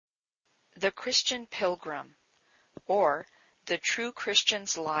The Christian Pilgrim, or The True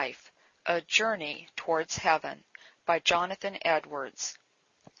Christian's Life, A Journey Towards Heaven, by Jonathan Edwards.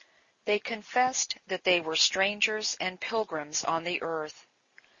 They confessed that they were strangers and pilgrims on the earth.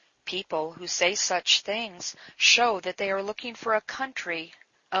 People who say such things show that they are looking for a country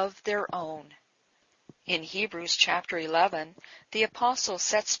of their own. In Hebrews chapter 11, the apostle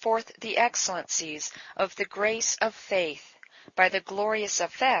sets forth the excellencies of the grace of faith by the glorious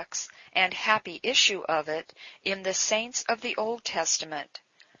effects and happy issue of it in the saints of the Old Testament.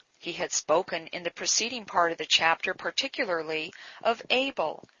 He had spoken in the preceding part of the chapter particularly of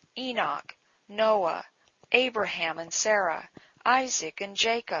Abel, Enoch, Noah, Abraham and Sarah, Isaac and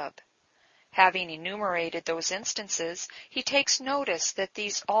Jacob. Having enumerated those instances, he takes notice that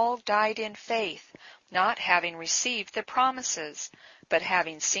these all died in faith, not having received the promises, but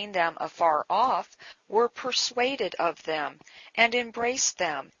having seen them afar off, were persuaded of them, and embraced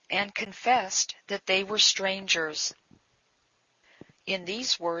them, and confessed that they were strangers. In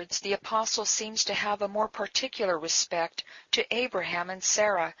these words, the apostle seems to have a more particular respect to Abraham and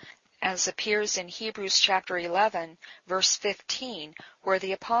Sarah, as appears in Hebrews chapter 11, verse 15, where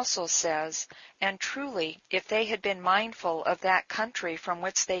the apostle says, "And truly, if they had been mindful of that country from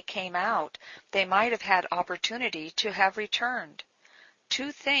which they came out, they might have had opportunity to have returned."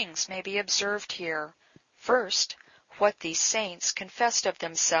 Two things may be observed here. First, what these saints confessed of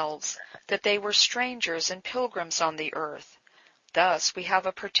themselves, that they were strangers and pilgrims on the earth. Thus we have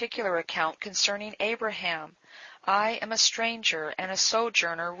a particular account concerning Abraham. "I am a stranger and a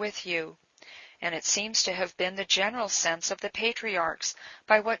sojourner with you." And it seems to have been the general sense of the patriarchs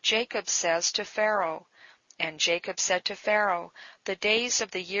by what Jacob says to Pharaoh. "And Jacob said to Pharaoh, The days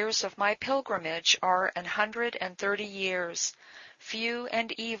of the years of my pilgrimage are 130 years. Few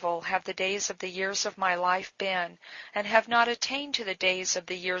and evil have the days of the years of my life been, and have not attained to the days of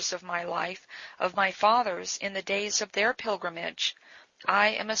the years of my life of my fathers in the days of their pilgrimage. I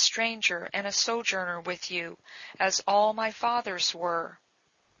am a stranger and a sojourner with you, as all my fathers were."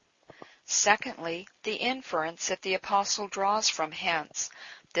 Secondly, the inference that the apostle draws from hence,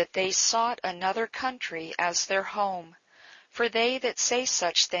 that they sought another country as their home. For they that say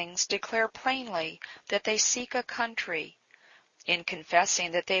such things declare plainly that they seek a country. In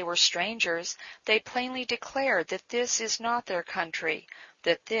confessing that they were strangers, they plainly declared that this is not their country,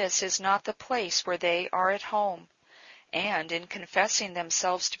 that this is not the place where they are at home. And in confessing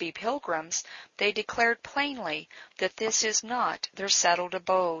themselves to be pilgrims, they declared plainly that this is not their settled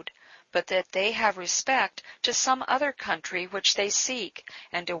abode, but that they have respect to some other country which they seek,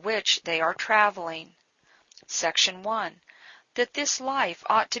 and to which they are traveling. Section 1. That this life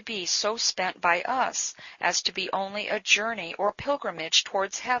ought to be so spent by us as to be only a journey or pilgrimage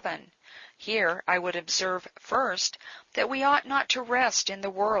towards heaven. Here I would observe first that we ought not to rest in the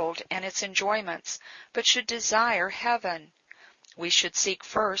world and its enjoyments, but should desire heaven. We should seek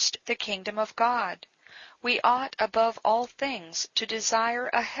first the kingdom of God. We ought above all things to desire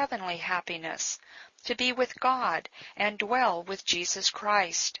a heavenly happiness, to be with God and dwell with Jesus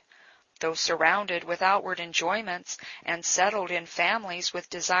Christ. Though surrounded with outward enjoyments and settled in families with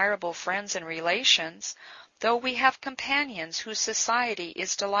desirable friends and relations, though we have companions whose society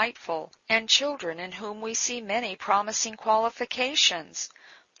is delightful, and children in whom we see many promising qualifications,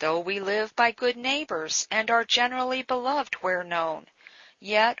 though we live by good neighbors and are generally beloved where known,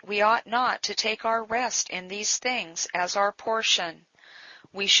 yet we ought not to take our rest in these things as our portion.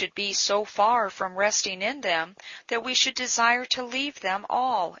 We should be so far from resting in them that we should desire to leave them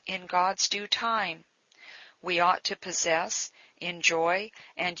all in God's due time. We ought to possess, enjoy,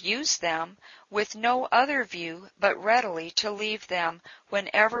 and use them with no other view but readily to leave them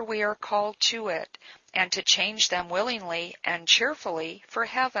whenever we are called to it, and to change them willingly and cheerfully for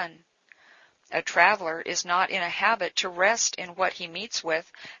heaven. A traveler is not in a habit to rest in what he meets with,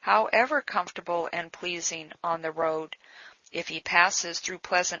 however comfortable and pleasing on the road. If he passes through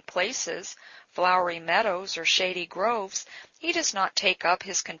pleasant places, flowery meadows or shady groves, he does not take up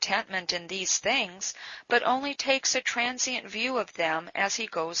his contentment in these things, but only takes a transient view of them as he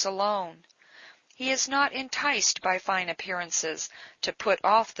goes alone. He is not enticed by fine appearances to put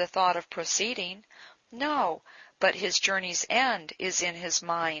off the thought of proceeding. No, but his journey's end is in his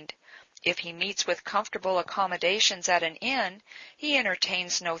mind. If he meets with comfortable accommodations at an inn, he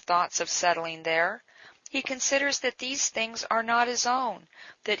entertains no thoughts of settling there. He considers that these things are not his own,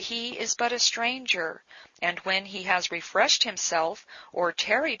 that he is but a stranger, and when he has refreshed himself or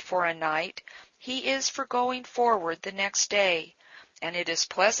tarried for a night, he is for going forward the next day, and it is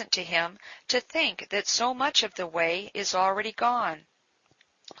pleasant to him to think that so much of the way is already gone.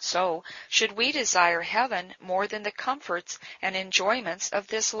 So should we desire heaven more than the comforts and enjoyments of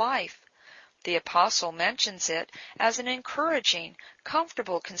this life. The apostle mentions it as an encouraging,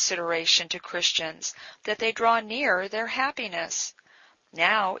 comfortable consideration to Christians that they draw near their happiness.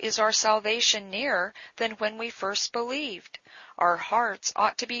 Now is our salvation nearer than when we first believed. Our hearts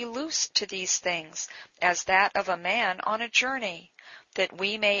ought to be loose to these things, as that of a man on a journey, that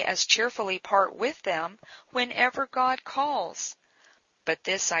we may as cheerfully part with them whenever God calls. But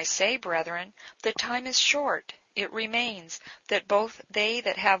this I say, brethren, the time is short. It remains, that both they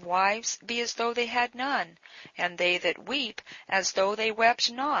that have wives be as though they had none, and they that weep as though they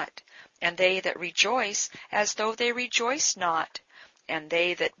wept not, and they that rejoice as though they rejoiced not, and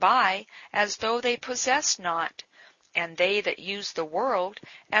they that buy as though they possessed not, and they that use the world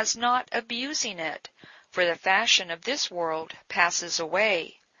as not abusing it, for the fashion of this world passes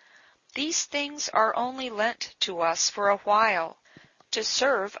away. These things are only lent to us for a while, to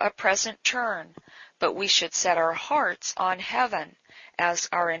serve a present turn, but we should set our hearts on heaven, as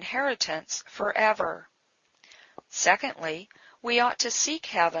our inheritance forever. Secondly, we ought to seek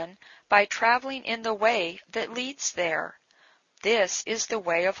heaven by traveling in the way that leads there. This is the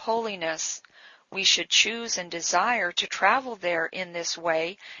way of holiness. We should choose and desire to travel there in this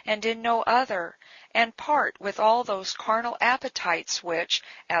way and in no other, and part with all those carnal appetites which,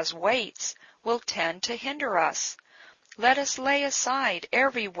 as weights, will tend to hinder us. Let us lay aside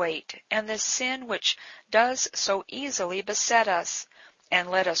every weight and the sin which does so easily beset us, and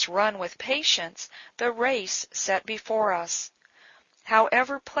let us run with patience the race set before us.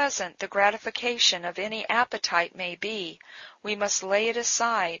 However pleasant the gratification of any appetite may be, we must lay it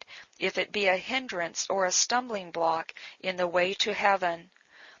aside if it be a hindrance or a stumbling block in the way to heaven.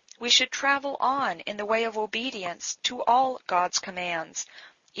 We should travel on in the way of obedience to all God's commands,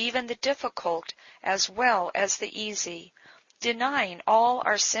 even the difficult as well as the easy, denying all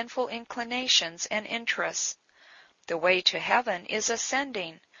our sinful inclinations and interests. The way to heaven is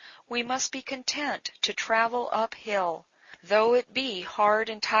ascending. We must be content to travel uphill, though it be hard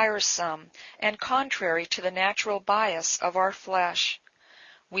and tiresome, and contrary to the natural bias of our flesh.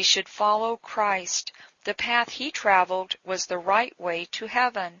 We should follow Christ. The path he traveled was the right way to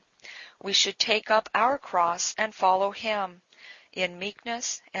heaven. We should take up our cross and follow him, in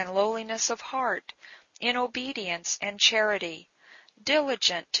meekness and lowliness of heart, in obedience and charity,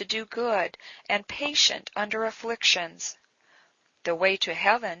 diligent to do good, and patient under afflictions. The way to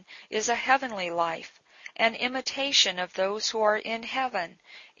heaven is a heavenly life, an imitation of those who are in heaven,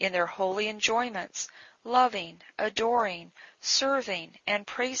 in their holy enjoyments, loving, adoring, serving, and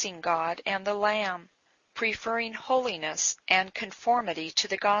praising God and the Lamb, preferring holiness and conformity to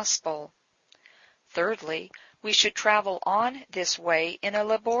the gospel. Thirdly, we should travel on this way in a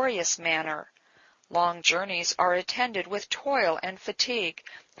laborious manner. Long journeys are attended with toil and fatigue,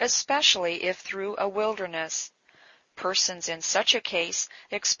 especially if through a wilderness. Persons in such a case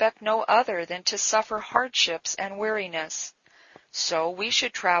expect no other than to suffer hardships and weariness. So we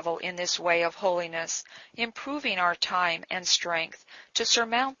should travel in this way of holiness, improving our time and strength to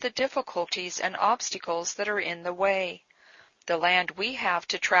surmount the difficulties and obstacles that are in the way. The land we have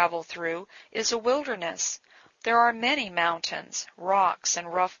to travel through is a wilderness. There are many mountains, rocks,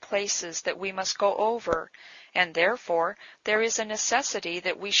 and rough places that we must go over, and therefore there is a necessity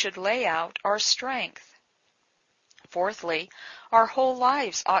that we should lay out our strength. Fourthly, our whole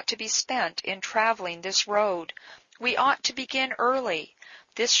lives ought to be spent in traveling this road. We ought to begin early.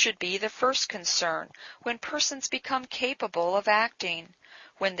 This should be the first concern when persons become capable of acting.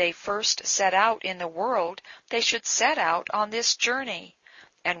 When they first set out in the world, they should set out on this journey,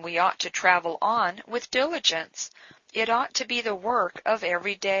 and we ought to travel on with diligence. It ought to be the work of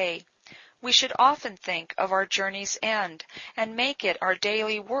every day. We should often think of our journey's end, and make it our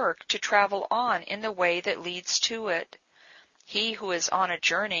daily work to travel on in the way that leads to it. He who is on a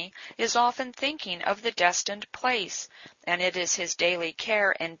journey is often thinking of the destined place, and it is his daily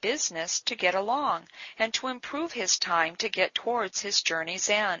care and business to get along, and to improve his time to get towards his journey's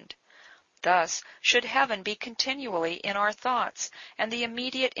end. Thus should heaven be continually in our thoughts, and the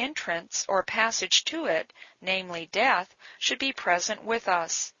immediate entrance or passage to it, namely death, should be present with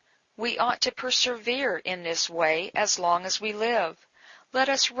us. We ought to persevere in this way as long as we live. Let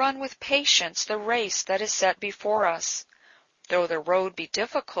us run with patience the race that is set before us. Though the road be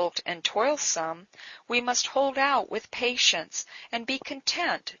difficult and toilsome, we must hold out with patience and be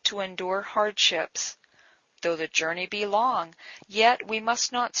content to endure hardships. Though the journey be long, yet we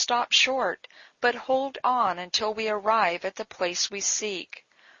must not stop short, but hold on until we arrive at the place we seek.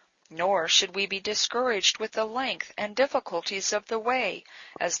 Nor should we be discouraged with the length and difficulties of the way,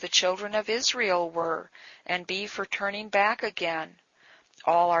 as the children of Israel were, and be for turning back again.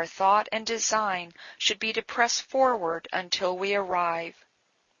 All our thought and design should be to press forward until we arrive.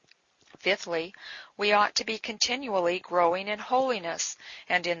 Fifthly, we ought to be continually growing in holiness,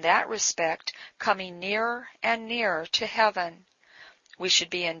 and in that respect coming nearer and nearer to heaven. We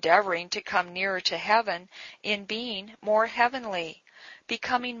should be endeavoring to come nearer to heaven in being more heavenly,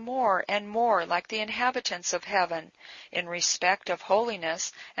 becoming more and more like the inhabitants of heaven, in respect of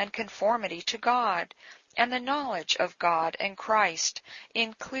holiness and conformity to God, and the knowledge of God and Christ,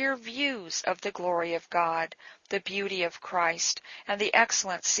 in clear views of the glory of God, the beauty of Christ, and the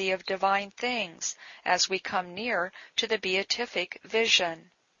excellency of divine things, as we come near to the beatific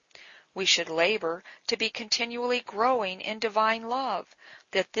vision. We should labor to be continually growing in divine love,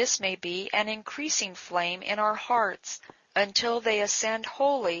 that this may be an increasing flame in our hearts, until they ascend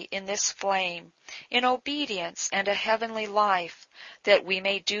wholly in this flame, in obedience and a heavenly life, that we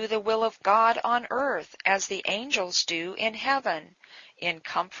may do the will of God on earth as the angels do in heaven, in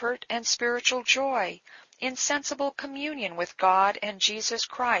comfort and spiritual joy, in sensible communion with God and Jesus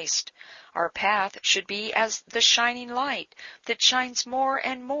Christ. Our path should be as the shining light that shines more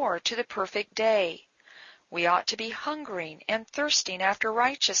and more to the perfect day. We ought to be hungering and thirsting after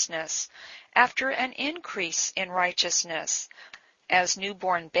righteousness, after an increase in righteousness. As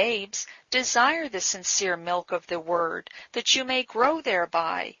newborn babes, desire the sincere milk of the Word, that you may grow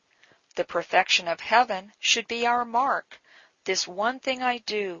thereby. The perfection of heaven should be our mark. This one thing I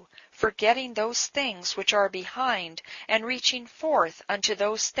do, forgetting those things which are behind, and reaching forth unto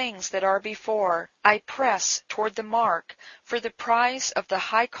those things that are before. I press toward the mark, for the prize of the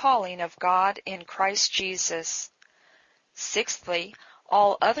high calling of God in Christ Jesus. Sixthly,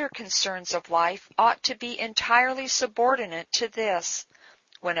 all other concerns of life ought to be entirely subordinate to this.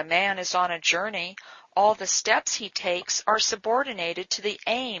 When a man is on a journey, all the steps he takes are subordinated to the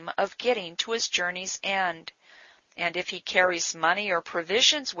aim of getting to his journey's end. And if he carries money or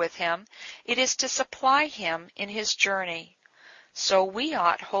provisions with him, it is to supply him in his journey. So we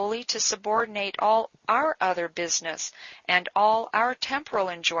ought wholly to subordinate all our other business and all our temporal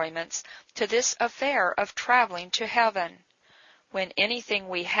enjoyments to this affair of traveling to heaven. When anything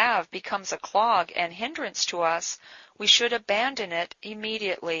we have becomes a clog and hindrance to us, we should abandon it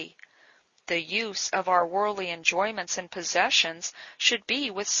immediately. The use of our worldly enjoyments and possessions should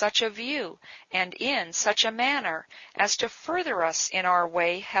be with such a view, and in such a manner, as to further us in our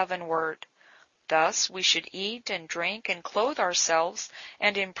way heavenward. Thus we should eat and drink and clothe ourselves,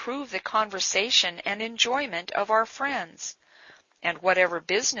 and improve the conversation and enjoyment of our friends. And whatever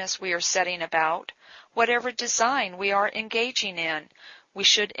business we are setting about, whatever design we are engaging in, we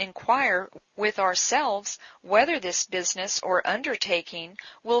should inquire with ourselves whether this business or undertaking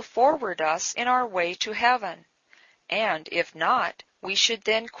will forward us in our way to heaven, and if not, we should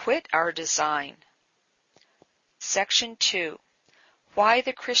then quit our design. Section 2. Why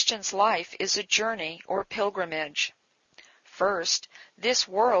the Christian's life is a journey or pilgrimage. First, this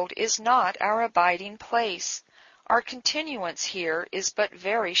world is not our abiding place. Our continuance here is but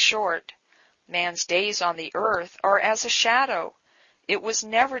very short. Man's days on the earth are as a shadow. It was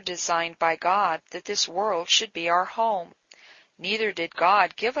never designed by God that this world should be our home. Neither did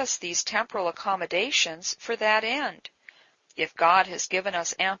God give us these temporal accommodations for that end. If God has given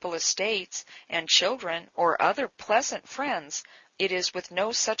us ample estates and children or other pleasant friends, it is with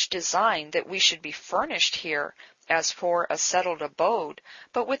no such design that we should be furnished here as for a settled abode,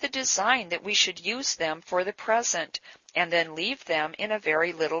 but with a design that we should use them for the present, and then leave them in a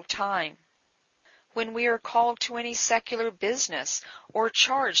very little time. When we are called to any secular business, or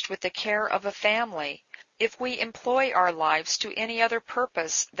charged with the care of a family, if we employ our lives to any other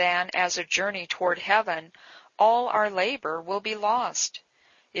purpose than as a journey toward heaven, all our labor will be lost.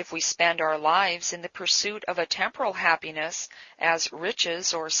 If we spend our lives in the pursuit of a temporal happiness, as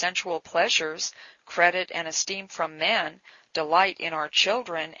riches or sensual pleasures, credit and esteem from men, delight in our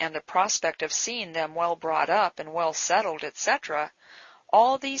children, and the prospect of seeing them well brought up and well settled, etc.,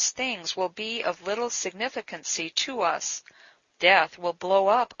 all these things will be of little significancy to us. Death will blow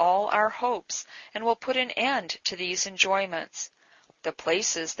up all our hopes, and will put an end to these enjoyments. The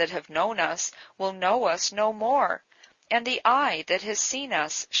places that have known us will know us no more, and the eye that has seen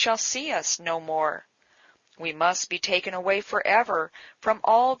us shall see us no more. We must be taken away forever from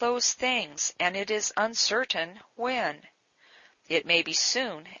all those things, and it is uncertain when. It may be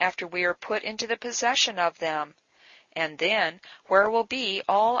soon after we are put into the possession of them. And then, where will be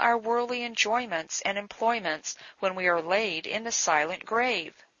all our worldly enjoyments and employments when we are laid in the silent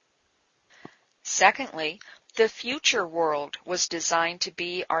grave? Secondly, the future world was designed to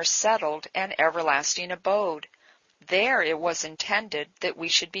be our settled and everlasting abode. There it was intended that we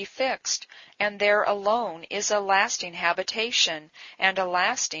should be fixed, and there alone is a lasting habitation and a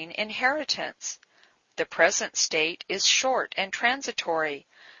lasting inheritance. The present state is short and transitory.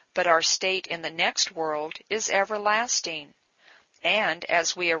 but our state in the next world is everlasting. And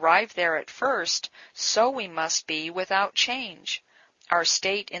as we arrive there at first, so we must be without change. Our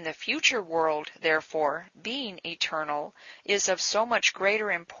state in the future world, therefore, being eternal, is of so much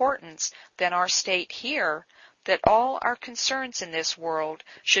greater importance than our state here, that all our concerns in this world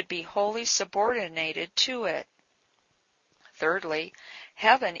should be wholly subordinated to it. Thirdly,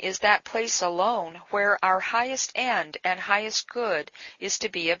 heaven is that place alone where our highest end and highest good is to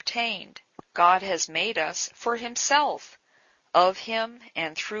be obtained. God has made us for himself. Of him,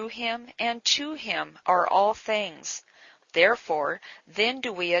 and through him, and to him are all things. Therefore, then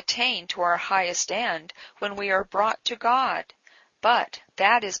do we attain to our highest end when we are brought to God. But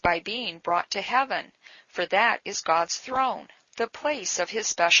that is by being brought to heaven, for that is God's throne, the place of his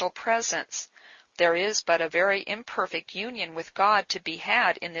special presence. There is but a very imperfect union with God to be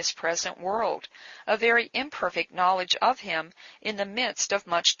had in this present world, a very imperfect knowledge of him in the midst of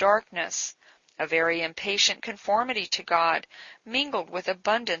much darkness, a very impatient conformity to God, mingled with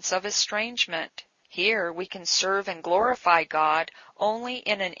abundance of estrangement. Here we can serve and glorify God only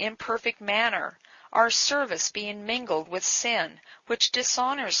in an imperfect manner, our service being mingled with sin, which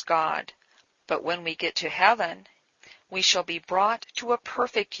dishonors God. But when we get to heaven, we shall be brought to a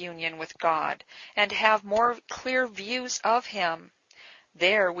perfect union with God, and have more clear views of him.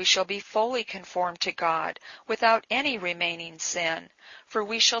 There we shall be fully conformed to God, without any remaining sin, for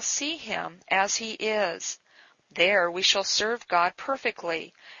we shall see him as he is. There we shall serve God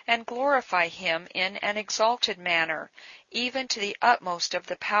perfectly, and glorify him in an exalted manner, even to the utmost of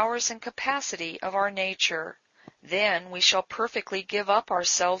the powers and capacity of our nature. Then we shall perfectly give up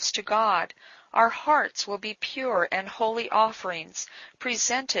ourselves to God. Our hearts will be pure and holy offerings,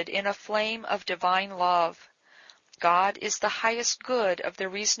 presented in a flame of divine love. God is the highest good of the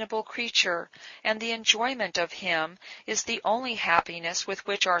reasonable creature, and the enjoyment of him is the only happiness with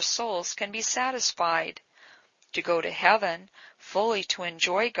which our souls can be satisfied. To go to heaven, fully to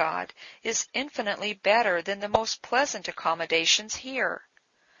enjoy God, is infinitely better than the most pleasant accommodations here.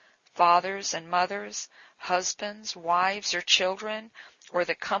 Fathers and mothers, husbands, wives, or children, or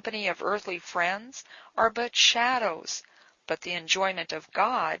the company of earthly friends, are but shadows, but the enjoyment of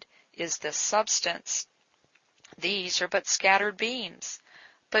God is the substance. These are but scattered beams,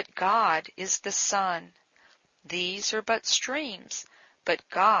 but God is the sun. These are but streams, but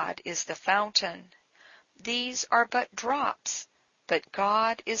God is the fountain. These are but drops, but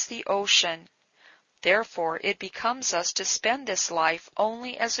God is the ocean. Therefore it becomes us to spend this life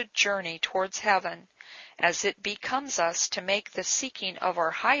only as a journey towards heaven, as it becomes us to make the seeking of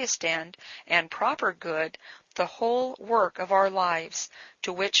our highest end and proper good the whole work of our lives,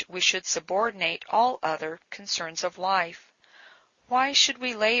 to which we should subordinate all other concerns of life. Why should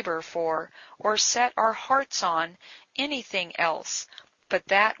we labor for, or set our hearts on, anything else but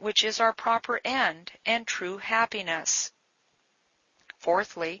that which is our proper end and true happiness?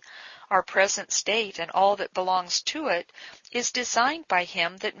 Fourthly, our present state and all that belongs to it is designed by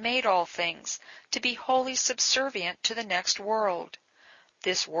him that made all things to be wholly subservient to the next world.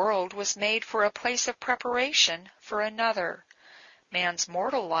 This world was made for a place of preparation for another. Man's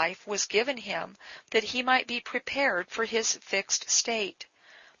mortal life was given him that he might be prepared for his fixed state,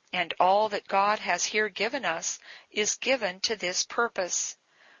 and all that God has here given us is given to this purpose.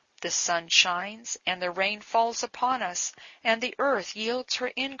 The sun shines, and the rain falls upon us, and the earth yields her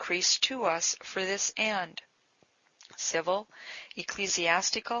increase to us for this end. Civil,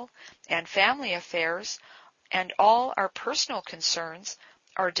 ecclesiastical, and family affairs, and all our personal concerns,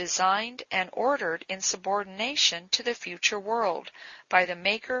 are designed and ordered in subordination to the future world by the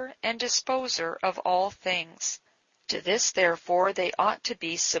Maker and Disposer of all things. To this, therefore, they ought to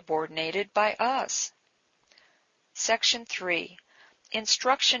be subordinated by us. Section 3.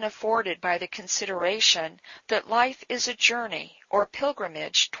 Instruction afforded by the consideration that life is a journey or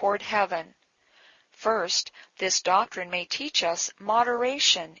pilgrimage toward heaven. First, this doctrine may teach us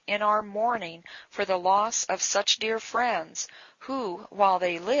moderation in our mourning for the loss of such dear friends who, while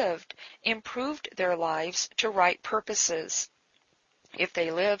they lived, improved their lives to right purposes. If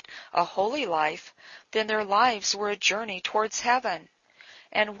they lived a holy life, then their lives were a journey towards heaven.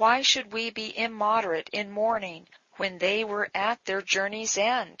 And why should we be immoderate in mourning when they were at their journey's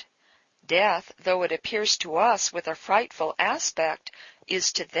end? Death, though it appears to us with a frightful aspect,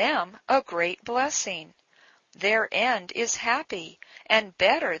 is to them a great blessing. Their end is happy, and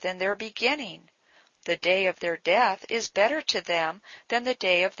better than their beginning. The day of their death is better to them than the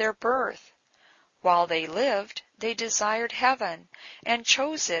day of their birth. While they lived, they desired heaven, and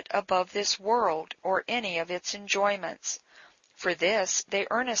chose it above this world or any of its enjoyments. For this they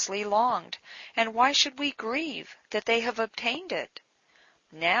earnestly longed, and why should we grieve that they have obtained it?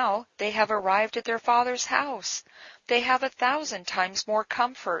 Now they have arrived at their Father's house. They have 1,000 times more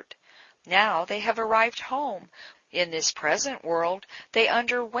comfort. Now they have arrived home. In this present world they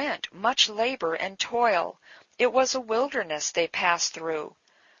underwent much labor and toil. It was a wilderness they passed through.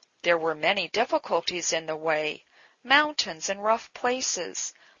 There were many difficulties in the way, mountains and rough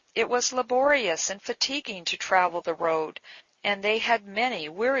places. It was laborious and fatiguing to travel the road, and they had many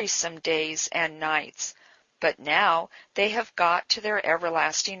wearisome days and nights. But now they have got to their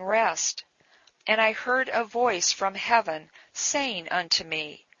everlasting rest. And I heard a voice from heaven saying unto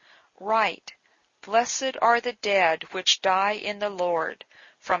me, Write, Blessed are the dead which die in the Lord.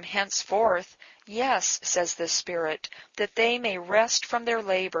 From henceforth, yes, says the Spirit, that they may rest from their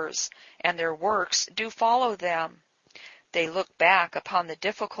labors, and their works do follow them. They look back upon the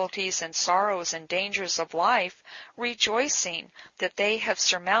difficulties and sorrows and dangers of life, rejoicing that they have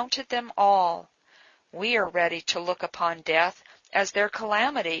surmounted them all. We are ready to look upon death as their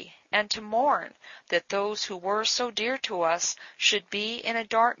calamity, and to mourn that those who were so dear to us should be in a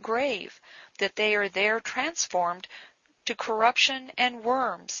dark grave, that they are there transformed to corruption and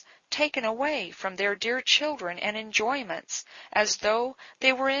worms, taken away from their dear children and enjoyments, as though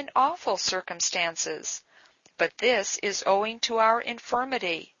they were in awful circumstances. But this is owing to our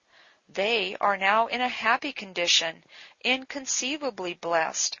infirmity. They are now in a happy condition, inconceivably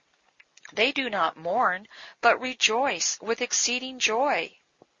blessed. They do not mourn, but rejoice with exceeding joy.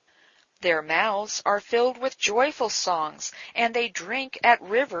 Their mouths are filled with joyful songs, and they drink at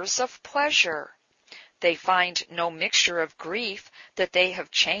rivers of pleasure. They find no mixture of grief, that they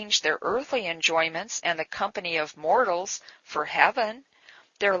have changed their earthly enjoyments and the company of mortals for heaven.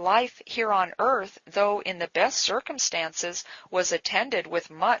 Their life here on earth, though in the best circumstances, was attended with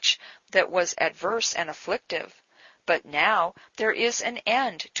much that was adverse and afflictive. But now there is an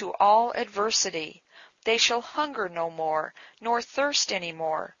end to all adversity. They shall hunger no more, nor thirst any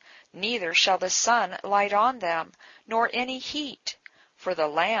more, neither shall the sun light on them, nor any heat. For the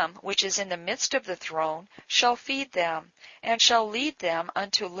Lamb which is in the midst of the throne shall feed them, and shall lead them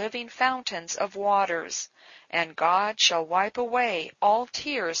unto living fountains of waters, and God shall wipe away all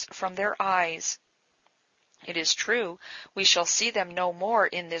tears from their eyes. It is true, we shall see them no more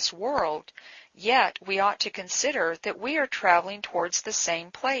in this world, yet we ought to consider that we are traveling towards the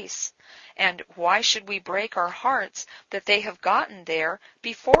same place. And why should we break our hearts that they have gotten there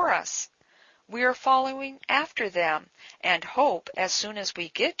before us? We are following after them, and hope, as soon as we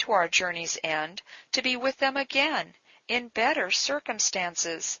get to our journey's end, to be with them again, in better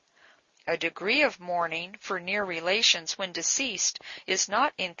circumstances. A degree of mourning for near relations when deceased is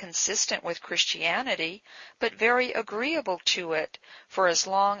not inconsistent with Christianity, but very agreeable to it, for as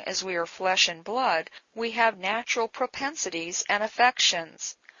long as we are flesh and blood, we have natural propensities and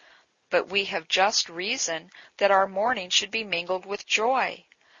affections. But we have just reason that our mourning should be mingled with joy.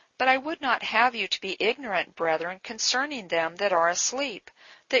 But I would not have you to be ignorant, brethren, concerning them that are asleep,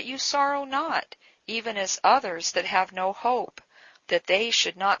 that you sorrow not, even as others that have no hope, that they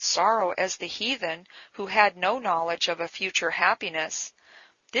should not sorrow as the heathen, who had no knowledge of a future happiness.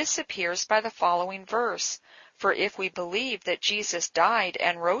 This appears by the following verse, For if we believe that Jesus died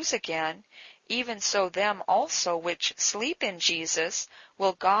and rose again, even so them also which sleep in Jesus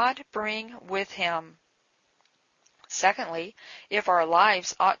will God bring with him. Secondly, if our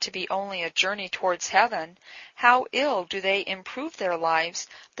lives ought to be only a journey towards heaven, how ill do they improve their lives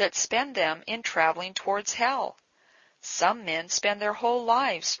that spend them in traveling towards hell? Some men spend their whole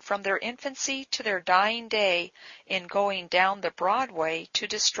lives, from their infancy to their dying day, in going down the broad way to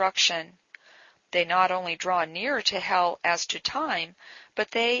destruction. They not only draw nearer to hell as to time,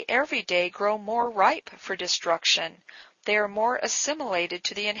 but they every day grow more ripe for destruction. They are more assimilated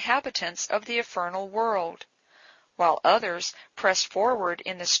to the inhabitants of the infernal world. While others press forward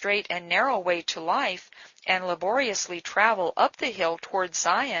in the straight and narrow way to life, and laboriously travel up the hill toward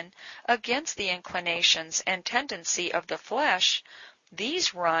Zion against the inclinations and tendency of the flesh,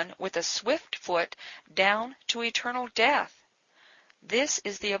 these run with a swift foot down to eternal death. This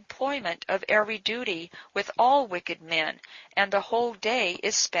is the employment of every duty with all wicked men, and the whole day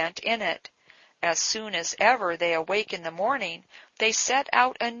is spent in it. As soon as ever they awake in the morning, they set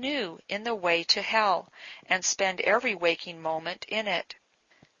out anew in the way to hell, and spend every waking moment in it.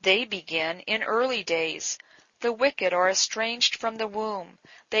 They begin in early days. The wicked are estranged from the womb.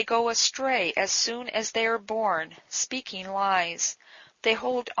 They go astray as soon as they are born, speaking lies. They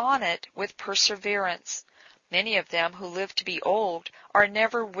hold on it with perseverance. Many of them who live to be old are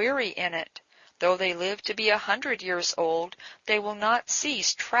never weary in it. Though they live to be 100 years old, they will not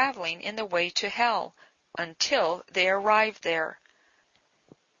cease traveling in the way to hell, until they arrive there.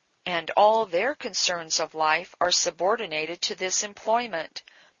 and all their concerns of life are subordinated to this employment.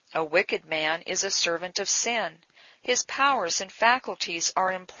 A wicked man is a servant of sin. His powers and faculties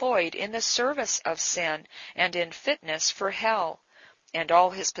are employed in the service of sin and in fitness for hell, and all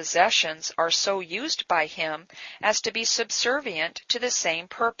his possessions are so used by him as to be subservient to the same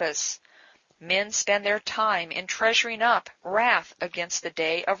purpose. Men spend their time in treasuring up wrath against the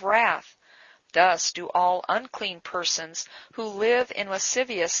day of wrath. Thus do all unclean persons who live in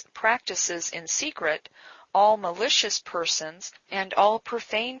lascivious practices in secret, all malicious persons, and all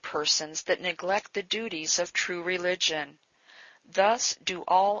profane persons that neglect the duties of true religion. Thus do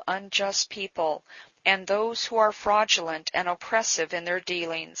all unjust people, and those who are fraudulent and oppressive in their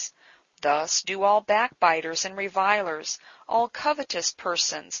dealings. Thus do all backbiters and revilers, all covetous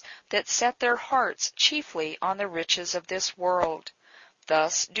persons that set their hearts chiefly on the riches of this world.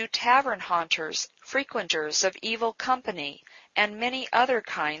 Thus do tavern haunters, frequenters of evil company, and many other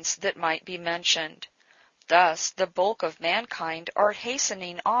kinds that might be mentioned. Thus the bulk of mankind are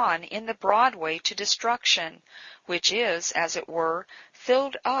hastening on in the broad way to destruction, which is, as it were,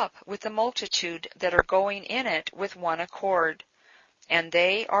 filled up with the multitude that are going in it with one accord. And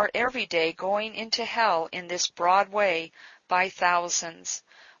they are every day going into hell in this broad way by thousands.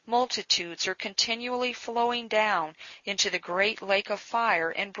 Multitudes are continually flowing down into the great lake of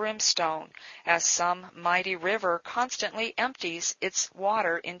fire and brimstone, as some mighty river constantly empties its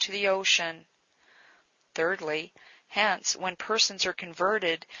water into the ocean. Thirdly, hence, when persons are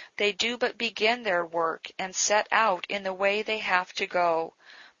converted, they do but begin their work and set out in the way they have to go.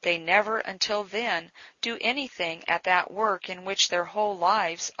 They never until then do anything at that work in which their whole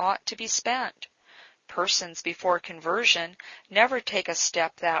lives ought to be spent. Persons before conversion never take a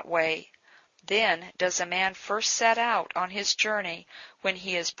step that way. Then does a man first set out on his journey when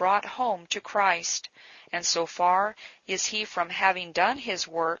he is brought home to Christ, and so far is he from having done his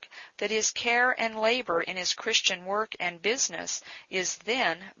work that his care and labor in his Christian work and business is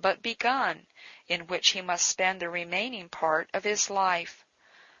then but begun, in which he must spend the remaining part of his life.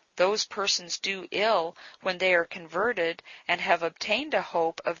 Those persons do ill when they are converted and have obtained a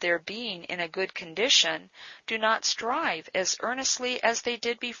hope of their being in a good condition, do not strive as earnestly as they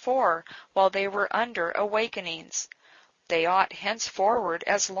did before while they were under awakenings. They ought henceforward,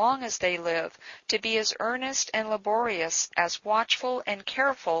 as long as they live, to be as earnest and laborious, as watchful and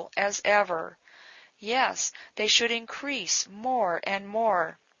careful as ever. Yes, they should increase more and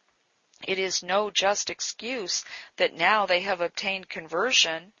more. It is no just excuse that now they have obtained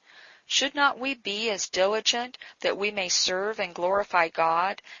conversion. Should not we be as diligent that we may serve and glorify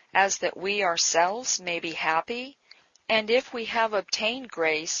God, as that we ourselves may be happy? And if we have obtained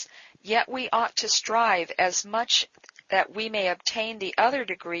grace, yet we ought to strive as much that we may obtain the other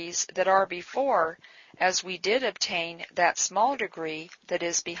degrees that are before, as we did obtain that small degree that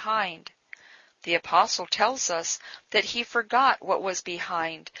is behind. The apostle tells us that he forgot what was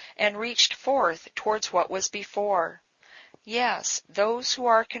behind and reached forth towards what was before. Yes, those who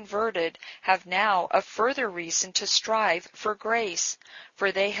are converted have now a further reason to strive for grace,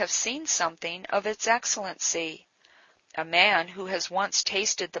 for they have seen something of its excellency. A man who has once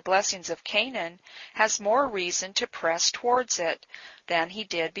tasted the blessings of Canaan has more reason to press towards it than he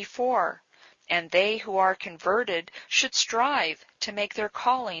did before, and they who are converted should strive to make their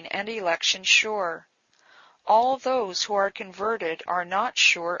calling and election sure. All those who are converted are not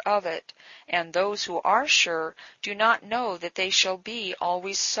sure of it, and those who are sure do not know that they shall be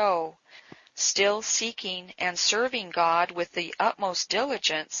always so. Still seeking and serving God with the utmost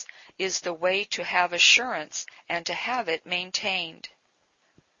diligence is the way to have assurance and to have it maintained.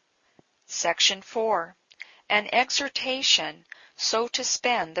 Section 4. An exhortation so to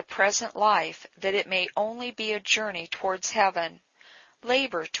spend the present life that it may only be a journey towards heaven.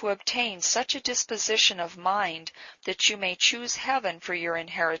 Labor to obtain such a disposition of mind that you may choose heaven for your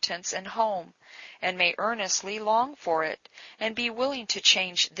inheritance and home, and may earnestly long for it, and be willing to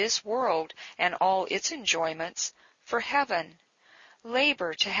change this world and all its enjoyments for heaven.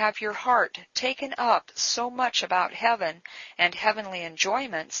 Labor to have your heart taken up so much about heaven and heavenly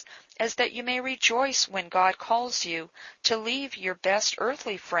enjoyments as that you may rejoice when God calls you to leave your best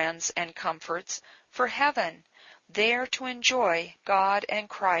earthly friends and comforts for heaven, there to enjoy God and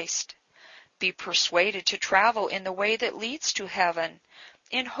Christ. Be persuaded to travel in the way that leads to heaven,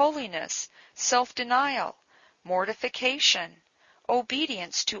 in holiness, self-denial, mortification,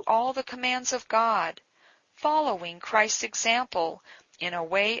 obedience to all the commands of God, following Christ's example in a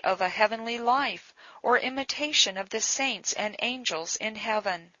way of a heavenly life or imitation of the saints and angels in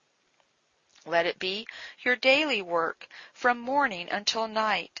heaven. Let it be your daily work from morning until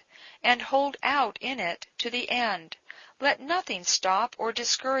night, and hold out in it to the end, Let nothing stop or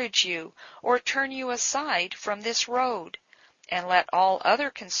discourage you, or turn you aside from this road, and let all other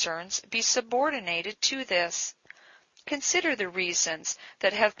concerns be subordinated to this. Consider the reasons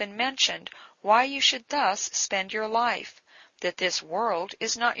that have been mentioned why you should thus spend your life, that this world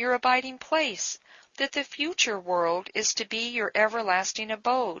is not your abiding place, that the future world is to be your everlasting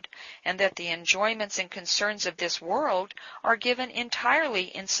abode, and that the enjoyments and concerns of this world are given entirely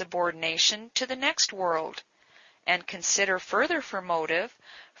in subordination to the next world. And consider further for motive,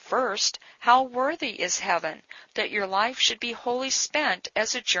 first, how worthy is heaven, that your life should be wholly spent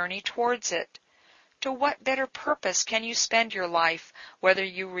as a journey towards it. To what better purpose can you spend your life, whether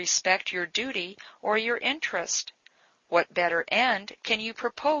you respect your duty or your interest? What better end can you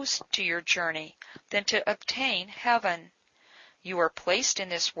propose to your journey than to obtain heaven? You are placed in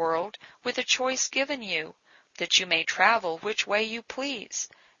this world with a choice given you, that you may travel which way you please,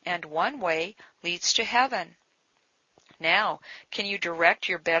 and one way leads to heaven. Now, can you direct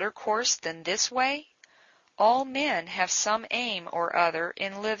your better course than this way? All men have some aim or other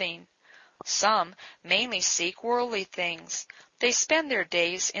in living. Some mainly seek worldly things. They spend their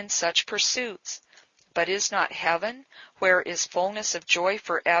days in such pursuits. But is not heaven, where is fullness of joy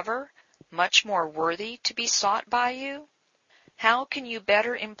forever, much more worthy to be sought by you? How can you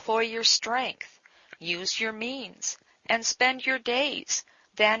better employ your strength, use your means, and spend your days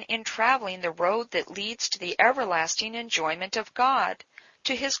than in traveling the road that leads to the everlasting enjoyment of God,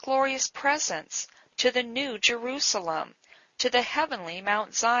 to His glorious presence, to the new Jerusalem, to the heavenly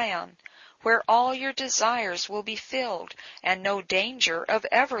Mount Zion, where all your desires will be filled, and no danger of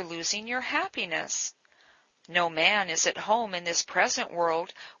ever losing your happiness? No man is at home in this present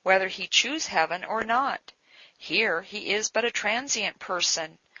world, whether he choose heaven or not. Here he is but a transient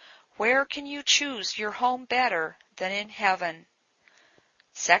person. Where can you choose your home better than in heaven?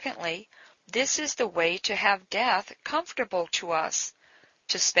 Secondly, this is the way to have death comfortable to us.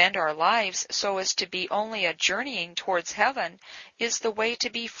 To spend our lives so as to be only a journeying towards heaven is the way to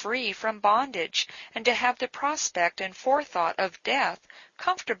be free from bondage, and to have the prospect and forethought of death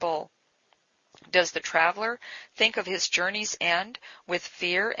comfortable. Does the traveler think of his journey's end with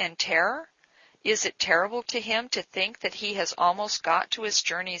fear and terror? Is it terrible to him to think that he has almost got to his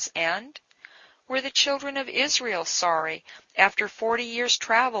journey's end? Were the children of Israel sorry after 40 years'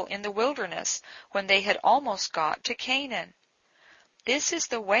 travel in the wilderness, when they had almost got to Canaan? This is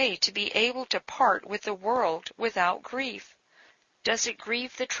the way to be able to part with the world without grief. Does it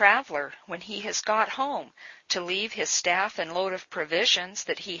grieve the traveler, when he has got home, to leave his staff and load of provisions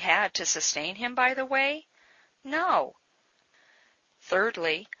that he had to sustain him by the way? No.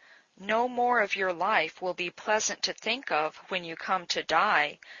 Thirdly, no more of your life will be pleasant to think of when you come to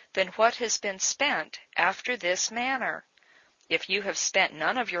die than what has been spent after this manner. If you have spent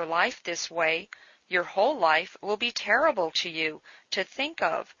none of your life this way, your whole life will be terrible to you to think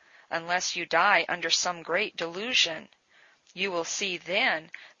of, unless you die under some great delusion. You will see then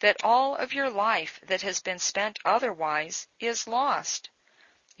that all of your life that has been spent otherwise is lost.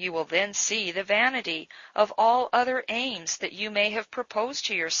 You will then see the vanity of all other aims that you may have proposed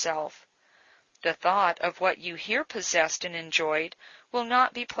to yourself. The thought of what you here possessed and enjoyed will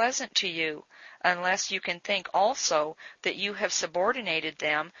not be pleasant to you, unless you can think also that you have subordinated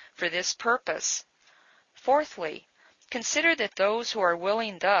them for this purpose. Fourthly, consider that those who are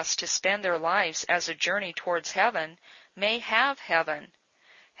willing thus to spend their lives as a journey towards heaven may have heaven.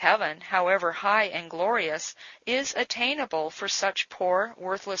 Heaven, however high and glorious, is attainable for such poor,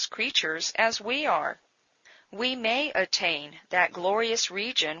 worthless creatures as we are. We may attain that glorious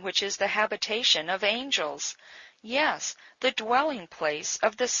region which is the habitation of angels, yes, the dwelling place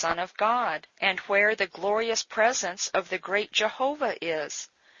of the Son of God, and where the glorious presence of the great Jehovah is.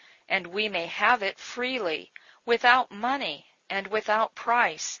 And we may have it freely, without money and without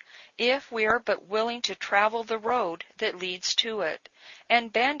price, if we are but willing to travel the road that leads to it,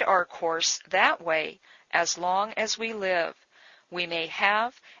 and bend our course that way as long as we live. We may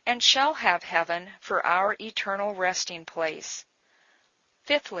have and shall have heaven for our eternal resting place.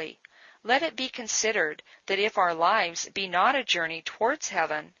 Fifthly, let it be considered that if our lives be not a journey towards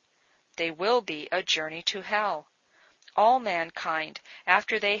heaven, they will be a journey to hell. All mankind,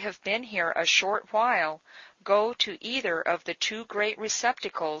 after they have been here a short while, go to either of the two great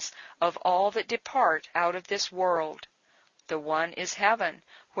receptacles of all that depart out of this world. The one is heaven,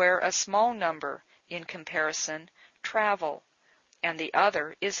 where a small number, in comparison, travel, and the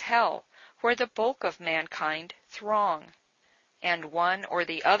other is hell, where the bulk of mankind throng. And one or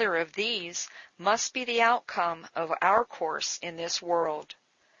the other of these must be the outcome of our course in this world.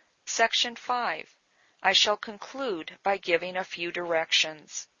 Section 5. I shall conclude by giving a few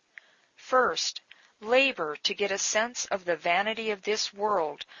directions. First, Labor to get a sense of the vanity of this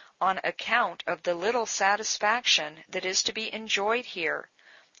world on account of the little satisfaction that is to be enjoyed here,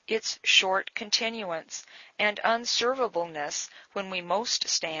 its short continuance, and unservableness when we most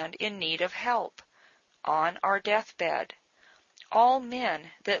stand in need of help, on our deathbed. All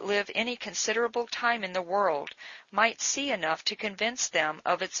men that live any considerable time in the world might see enough to convince them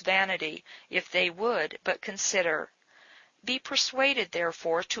of its vanity, if they would but consider. Be persuaded,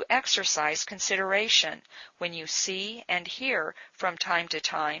 therefore, to exercise consideration when you see and hear from time to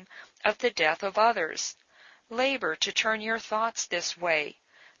time of the death of others. Labor to turn your thoughts this way.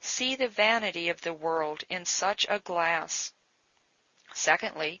 See the vanity of the world in such a glass.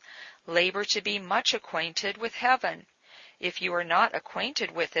 Secondly, labor to be much acquainted with heaven. If you are not acquainted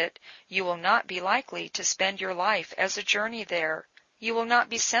with it, you will not be likely to spend your life as a journey there. You will not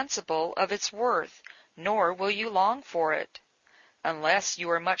be sensible of its worth, nor will you long for it. Unless you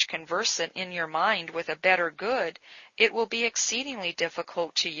are much conversant in your mind with a better good, it will be exceedingly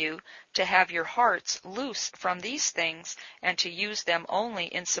difficult to you to have your hearts loose from these things and to use them only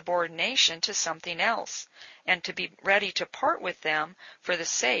in subordination to something else, and to be ready to part with them for the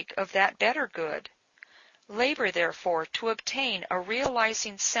sake of that better good. Labor, therefore, to obtain a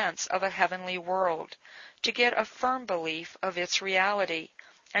realizing sense of a heavenly world, to get a firm belief of its reality,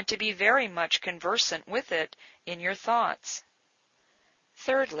 and to be very much conversant with it in your thoughts.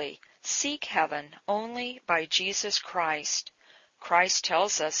 Thirdly, seek heaven only by Jesus Christ. Christ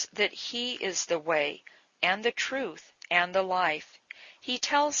tells us that He is the way, and the truth, and the life. He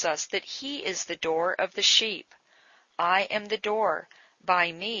tells us that He is the door of the sheep. I am the door.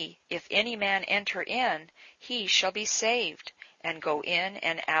 By me, if any man enter in, he shall be saved, and go in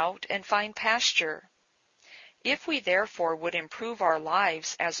and out and find pasture. If we therefore would improve our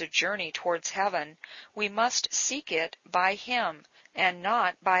lives as a journey towards heaven, we must seek it by Him, and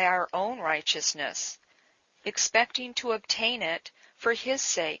not by our own righteousness, expecting to obtain it for His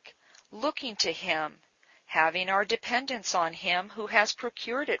sake, looking to Him, having our dependence on Him who has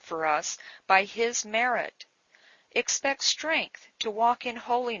procured it for us by His merit. Expect strength to walk in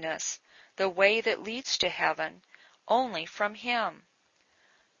holiness, the way that leads to heaven, only from Him.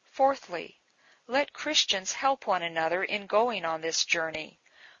 Fourthly, let Christians help one another in going on this journey.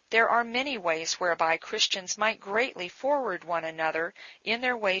 There are many ways whereby Christians might greatly forward one another in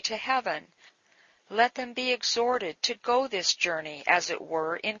their way to heaven. Let them be exhorted to go this journey, as it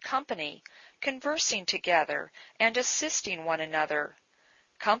were, in company, conversing together, and assisting one another.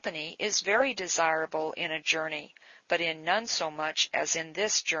 Company is very desirable in a journey, but in none so much as in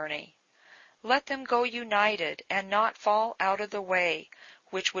this journey. Let them go united, and not fall out of the way,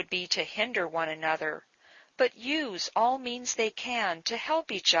 which would be to hinder one another, but use all means they can to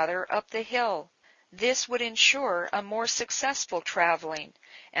help each other up the hill. This would ensure a more successful traveling,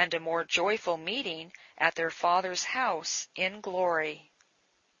 and a more joyful meeting at their Father's house in glory.